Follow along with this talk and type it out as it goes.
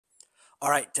All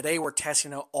right, today we're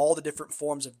testing out all the different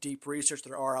forms of deep research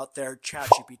that are out there: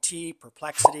 ChatGPT,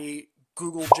 Perplexity,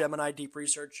 Google Gemini Deep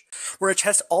Research. We're going to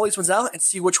test all these ones out and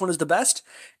see which one is the best.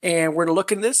 And we're going to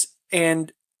look into this.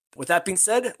 And with that being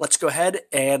said, let's go ahead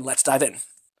and let's dive in.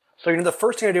 So, the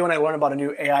first thing I do when I learn about a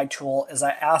new AI tool is I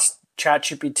ask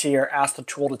ChatGPT or ask the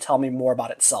tool to tell me more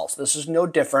about itself. So this is no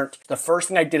different. The first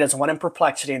thing I did is I went in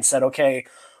Perplexity and said, okay,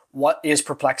 what is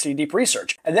Perplexity Deep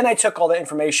Research? And then I took all the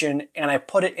information and I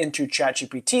put it into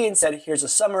ChatGPT and said, here's a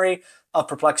summary of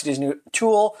Perplexity's new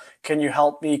tool. Can you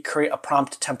help me create a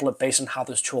prompt template based on how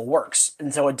this tool works?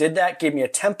 And so it did that, gave me a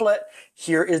template.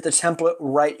 Here is the template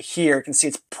right here. You can see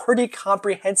it's pretty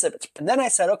comprehensive. And then I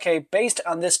said, okay, based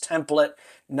on this template,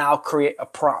 now create a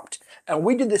prompt. And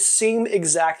we did the same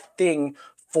exact thing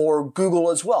for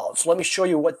Google as well. So let me show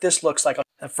you what this looks like.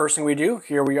 The first thing we do,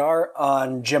 here we are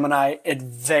on Gemini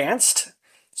Advanced.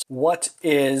 What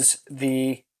is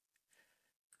the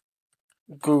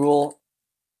Google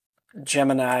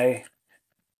Gemini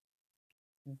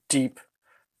Deep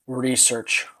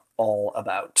Research all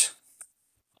about?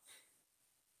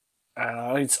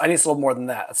 I need a little more than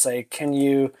that. Let's say, can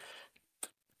you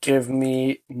give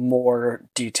me more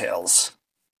details?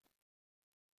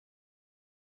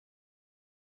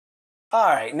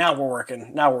 All right, now we're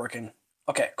working.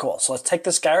 Okay, cool. So let's take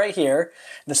this guy right here.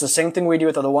 This is the same thing we do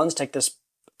with other ones. Take this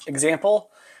example.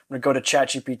 I'm going to go to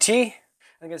ChatGPT.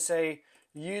 I'm going to say,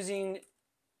 using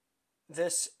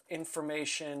this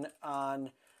information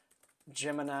on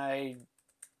Gemini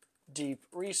Deep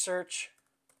Research,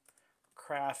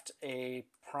 craft a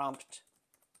prompt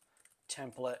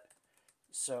template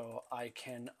so I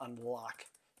can unlock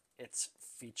its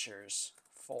features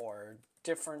for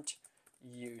different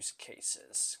use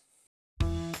cases.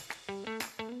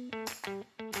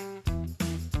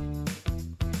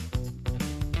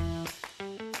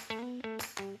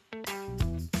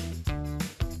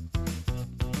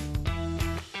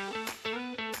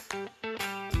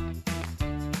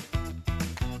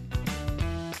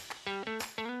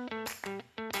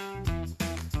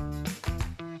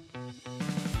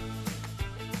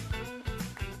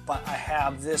 But I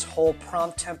have this whole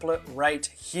prompt template right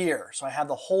here. So I have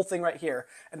the whole thing right here.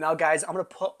 And now guys, I'm gonna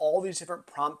put all these different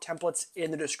prompt templates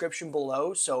in the description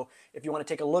below. So if you wanna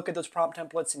take a look at those prompt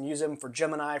templates and use them for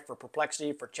Gemini, for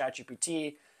Perplexity, for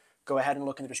ChatGPT, go ahead and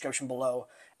look in the description below.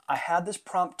 I have this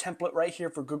prompt template right here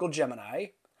for Google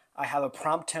Gemini. I have a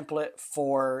prompt template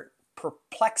for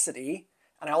Perplexity,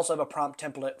 and I also have a prompt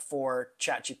template for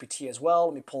ChatGPT as well.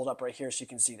 Let me pull it up right here so you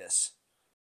can see this.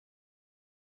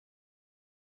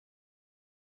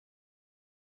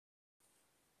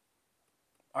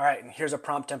 All right, and here's a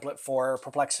prompt template for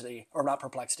Perplexity, or not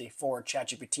Perplexity, for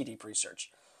ChatGPT Deep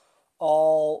Research.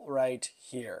 All right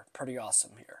here, pretty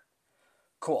awesome here.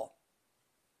 Cool.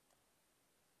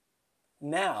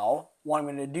 Now, what I'm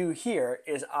gonna do here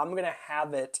is I'm gonna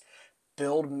have it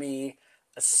build me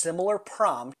a similar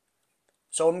prompt.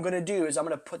 So what I'm gonna do is I'm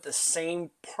gonna put the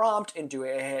same prompt into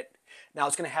it. Now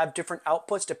it's gonna have different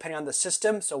outputs depending on the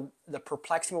system. So the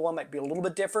Perplexity one might be a little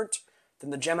bit different than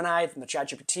the Gemini, than the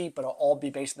ChatGPT, but it'll all be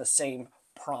based on the same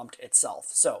prompt itself.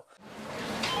 So.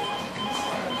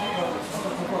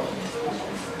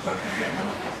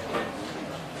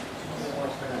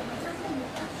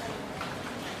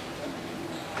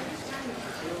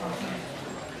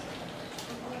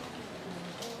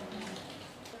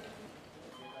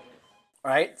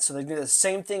 All right, so they do the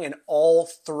same thing in all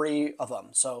three of them.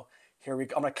 So here we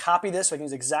go. I'm gonna copy this so I can use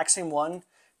the exact same one,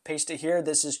 paste it here.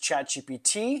 This is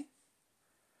ChatGPT.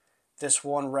 This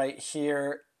one right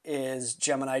here is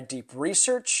Gemini Deep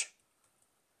Research.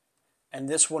 And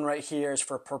this one right here is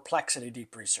for Perplexity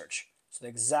Deep Research. So the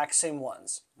exact same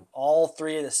ones. All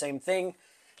three are the same thing.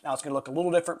 Now it's going to look a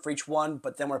little different for each one,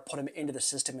 but then we're going to put them into the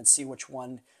system and see which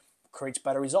one creates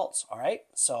better results. All right,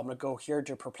 so I'm going to go here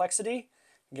to Perplexity,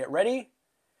 get ready.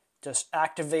 Just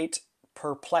activate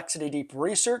Perplexity Deep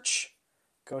Research.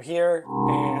 Go here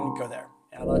and go there.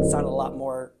 And that sounded a lot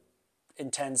more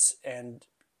intense and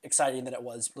exciting than it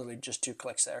was literally just 2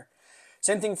 clicks there.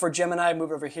 Same thing for Gemini.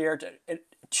 Move over here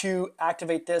to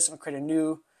activate this and create a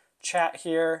new chat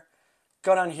here.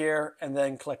 Go down here and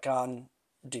then click on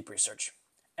Deep Research.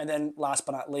 And then last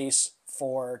but not least,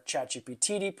 for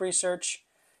ChatGPT Deep Research,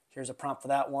 here's a prompt for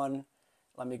that one.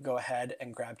 Let me go ahead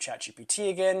and grab ChatGPT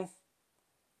again.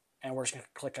 And we're just going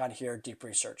to click on here, Deep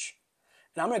Research.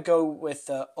 And I'm going to go with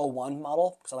the 01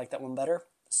 model because I like that one better.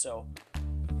 So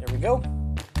there we go.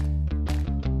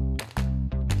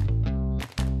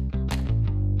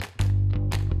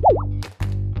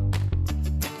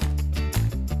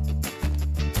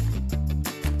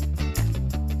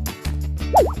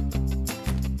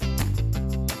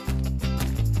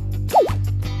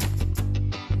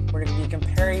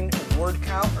 comparing word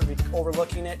count, or be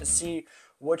overlooking it to see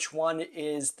which one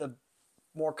is the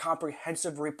more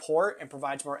comprehensive report and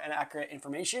provides more accurate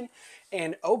information.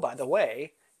 And oh, by the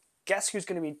way, guess who's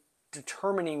going to be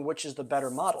determining which is the better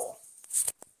model?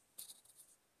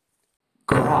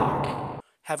 Grok.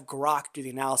 Have Grok do the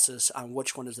analysis on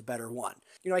which one is the better one.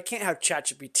 You know, I can't have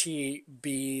ChatGPT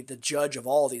be the judge of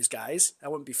all these guys. That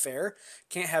wouldn't be fair.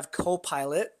 Can't have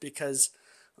Copilot because,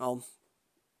 well,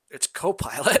 it's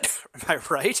Copilot. Am I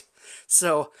right?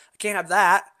 So I can't have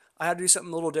that. I had to do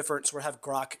something a little different. So we'll have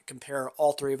Grok compare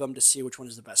all three of them to see which one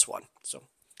is the best one. So,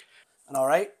 and all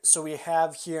right. So we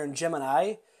have here in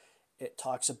Gemini, it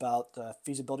talks about the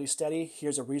feasibility study.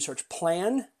 Here's a research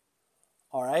plan.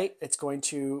 All right, it's going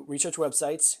to research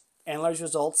websites, analyze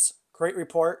results, create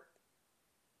report,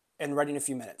 and write in a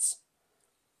few minutes.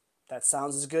 That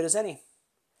sounds as good as any.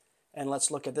 And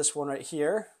let's look at this one right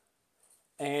here.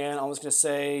 And I'm just going to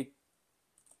say,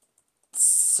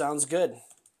 sounds good.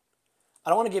 I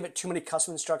don't want to give it too many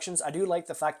custom instructions. I do like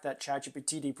the fact that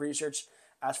ChatGPT Deep Research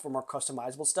asks for more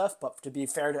customizable stuff, but to be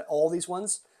fair to all these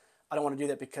ones, I don't want to do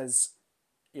that because,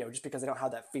 just because I don't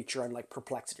have that feature on like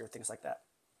Perplexity or things like that.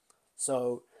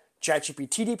 So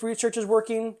ChatGPT Deep Research is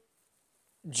working,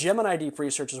 Gemini Deep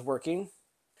Research is working,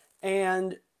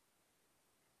 and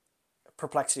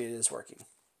Perplexity is working.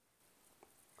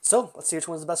 So let's see which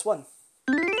one's the best one.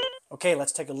 Okay,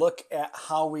 let's take a look at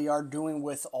how we are doing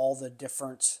with all the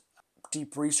different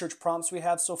deep research prompts we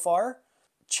have so far.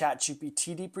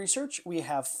 ChatGPT Deep Research, we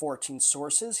have 14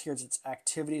 sources. Here's its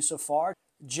activity so far.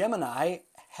 Gemini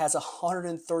has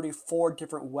 134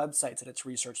 different websites that it's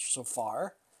researched so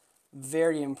far.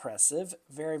 Very impressive,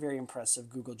 very, very impressive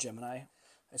Google Gemini.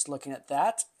 Just looking at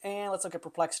that, and let's look at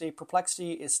Perplexity.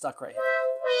 Perplexity is stuck right here.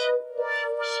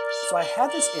 So I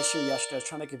had this issue yesterday. I was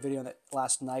trying to make a video on it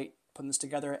last night, putting this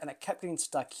together, and it kept getting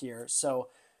stuck here. So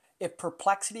if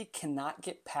Perplexity cannot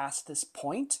get past this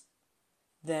point,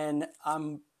 then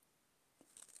I'm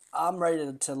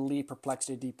ready to leave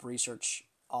Perplexity Deep Research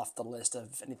off the list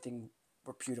of anything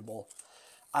reputable.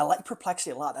 I like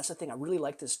Perplexity a lot. That's the thing. I really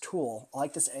like this tool. I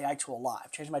like this AI tool a lot.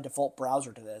 I've changed my default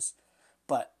browser to this.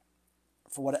 But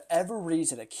for whatever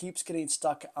reason, it keeps getting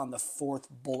stuck on the fourth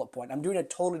bullet point. I'm doing a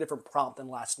totally different prompt than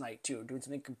last night, too. Doing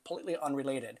something completely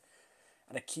unrelated.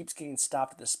 And it keeps getting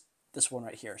stopped at this one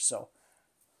right here. So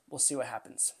we'll see what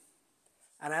happens.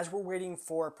 And as we're waiting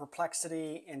for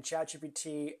Perplexity and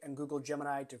ChatGPT and Google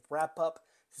Gemini to wrap up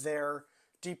their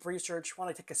deep research, I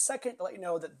want to take a second to let you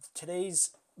know that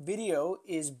today's video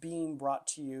is being brought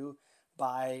to you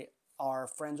by our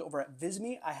friends over at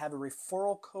Visme. I have a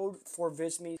referral code for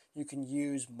Visme. You can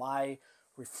use my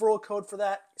referral code for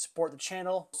that, support the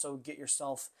channel, so get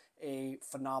yourself a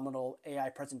phenomenal AI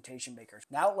presentation maker.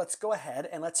 Now let's go ahead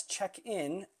and let's check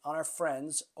in on our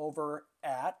friends over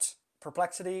at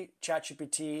Perplexity,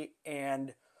 ChatGPT,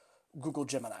 and Google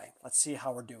Gemini. Let's see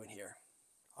how we're doing here.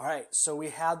 All right, so we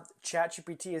have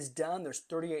ChatGPT is done. There's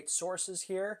 38 sources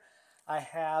here. I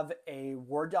have a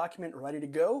Word document ready to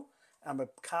go. I'm going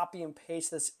to copy and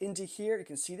paste this into here. You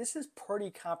can see this is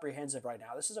pretty comprehensive right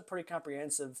now. This is a pretty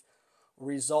comprehensive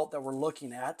result that we're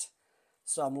looking at.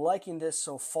 So I'm liking this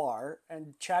so far.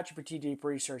 And ChatGPT Deep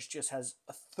Research just has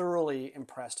thoroughly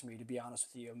impressed me, to be honest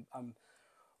with you. I'm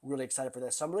really excited for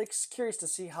this. So I'm really curious to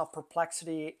see how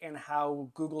Perplexity and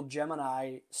how Google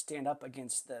Gemini stand up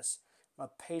against this. I'm going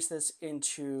to paste this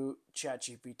into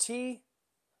ChatGPT.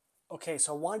 Okay,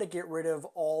 so I wanted to get rid of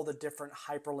all the different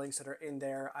hyperlinks that are in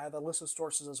there. I have a list of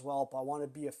sources as well, but I want to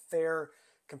be a fair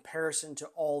comparison to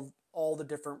all the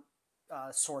different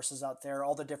sources out there,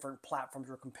 all the different platforms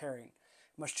we're comparing.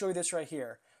 I'm going to show you this right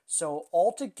here. So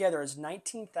altogether is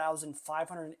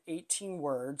 19,518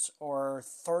 words or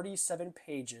 37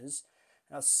 pages.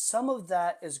 Now some of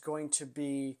that is going to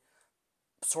be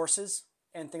sources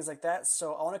and things like that.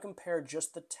 So I want to compare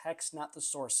just the text, not the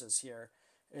sources here.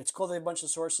 It's cool that a bunch of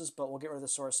sources, but we'll get rid of the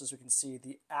sources. We can see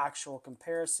the actual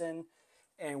comparison.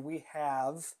 And we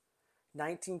have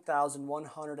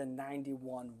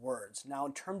 19,191 words. Now,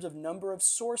 in terms of number of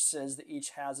sources that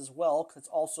each has as well, because it's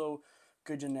also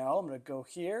good to know, I'm going to go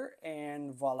here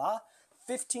and voila,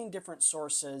 15 different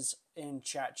sources in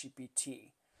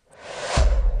ChatGPT.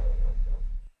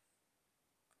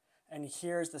 And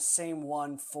here's the same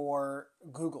one for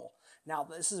Google. Now,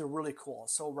 this is really cool.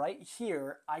 So right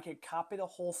here, I could copy the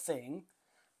whole thing,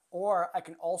 or I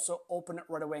can also open it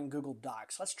right away in Google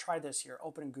Docs. Let's try this here,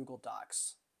 open in Google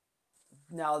Docs.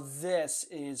 Now, this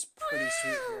is pretty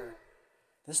sweet here.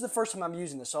 This is the first time I'm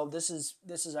using this, so this is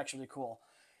actually cool.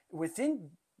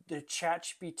 Within the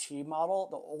ChatGPT model,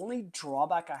 the only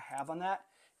drawback I have on that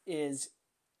is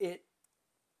it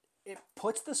it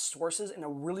puts the sources in a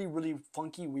really, really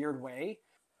funky, weird way.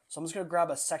 So I'm just going to grab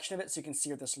a section of it so you can see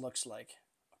what this looks like.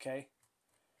 Okay.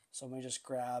 So let me just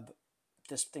grab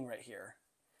this thing right here.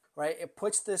 Right. It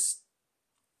puts this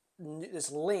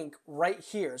link right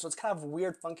here. So it's kind of a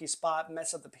weird, funky spot,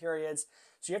 mess up the periods.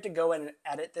 So you have to go in and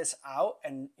edit this out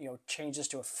and, change this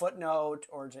to a footnote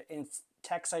or to in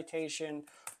text citation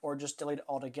or just delete it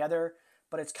altogether.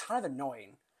 But it's kind of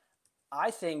annoying.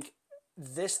 I think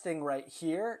this thing right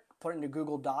here, put it into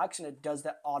Google Docs and it does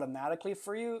that automatically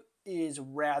for you, is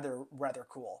rather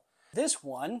cool. This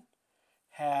one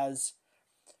has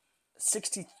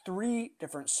 63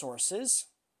 different sources.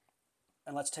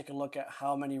 And let's take a look at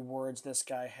how many words this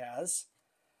guy has.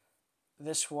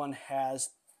 This one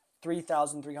has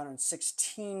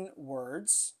 3,316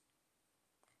 words,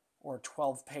 or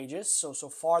 12 pages. So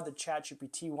far the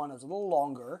ChatGPT one is a little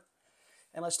longer.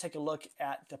 And let's take a look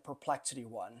at the Perplexity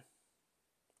one.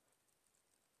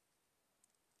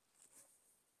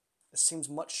 This seems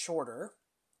much shorter,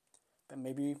 but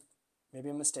maybe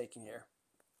I'm mistaken here.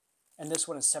 And this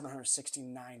one is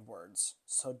 769 words.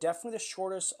 So definitely the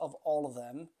shortest of all of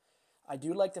them. I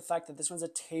do like the fact that this one's a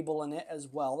table in it as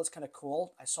well. That's kind of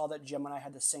cool. I saw that Gemini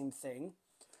had the same thing.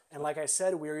 And like I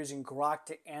said, we're using Grok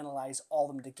to analyze all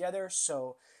of them together.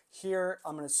 So here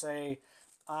I'm going to say,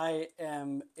 I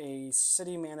am a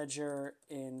city manager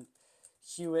in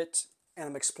Hewitt, and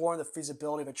I'm exploring the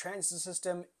feasibility of a transit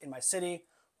system in my city.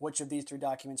 Which of these 3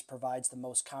 documents provides the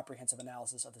most comprehensive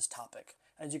analysis of this topic?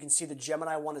 As you can see, the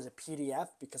Gemini one is a PDF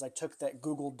because I took that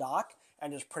Google Doc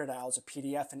and just printed it out as a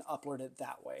PDF and uploaded it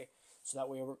that way. So that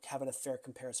way we're having a fair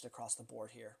comparison across the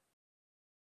board here.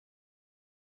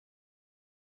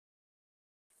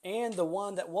 And the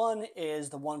one that won is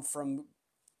the one from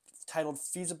titled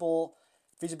Feasibility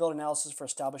Analysis for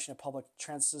Establishing a Public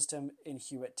Transit System in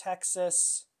Hewitt,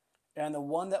 Texas. And the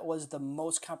one that was the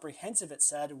most comprehensive, it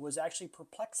said, was actually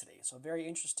Perplexity. So very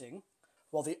interesting.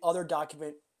 While the other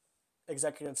document,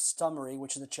 Executive Summary,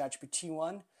 which is the ChatGPT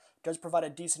one, does provide a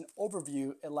decent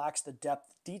overview, it lacks the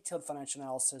depth, detailed financial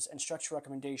analysis, and structural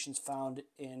recommendations found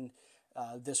in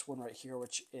this one right here,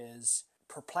 which is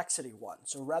Perplexity one.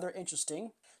 So rather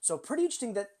interesting. So pretty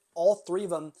interesting that all 3 of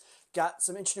them got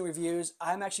some interesting reviews.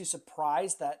 I'm actually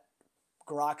surprised that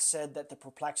Grok said that the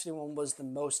Perplexity one was the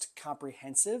most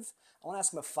comprehensive. I want to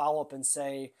ask him a follow-up and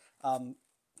say,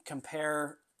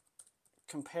 compare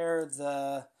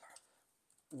the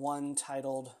one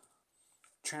titled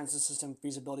Transit System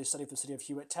Feasibility Study for the City of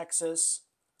Hewitt, Texas.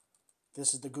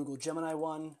 This is the Google Gemini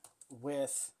one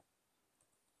with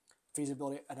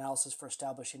feasibility analysis for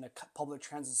establishing a public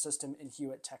transit system in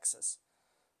Hewitt, Texas.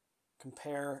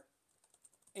 Compare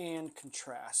and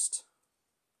contrast.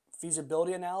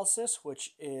 Feasibility analysis,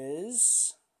 which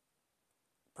is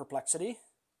Perplexity,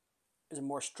 is a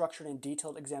more structured and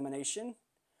detailed examination.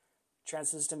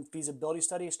 Transit system feasibility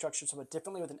study is structured somewhat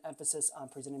differently with an emphasis on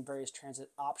presenting various transit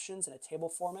options in a table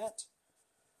format.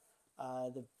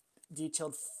 The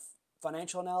detailed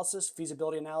financial analysis,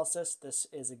 feasibility analysis, this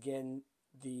is again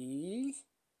the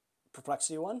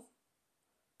Perplexity one.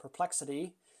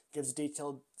 Perplexity gives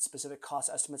detailed specific cost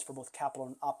estimates for both capital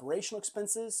and operational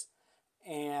expenses.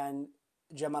 And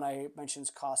Gemini mentions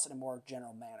costs in a more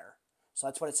general manner. So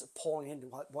that's what it's pulling into,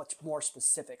 what's more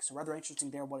specific. So rather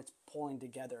interesting there, what it's pulling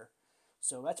together.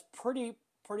 So that's pretty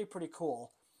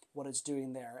cool what it's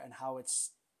doing there and how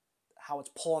it's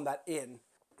pulling that in.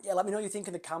 Yeah, let me know what you think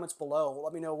in the comments below.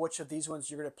 Let me know which of these ones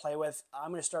you're going to play with. I'm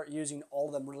going to start using all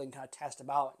of them really and kind of test them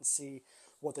out and see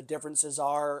what the differences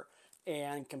are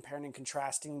and comparing and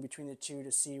contrasting between the two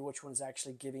to see which one is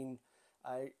actually giving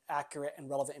accurate and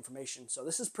relevant information. So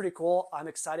this is pretty cool. I'm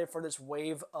excited for this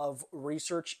wave of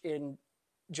research in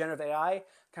generative AI.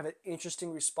 Kind of an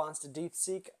interesting response to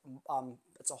DeepSeek.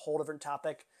 It's a whole different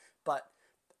topic, but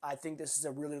I think this is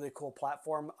a really cool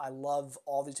platform. I love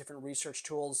all these different research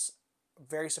tools.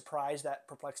 Very surprised that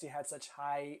Perplexity had such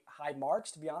high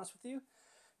marks, to be honest with you.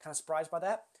 Kind of surprised by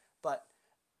that. But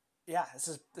yeah,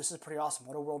 this is pretty awesome.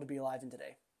 What a world to be alive in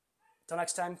today. Until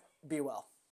next time, be well.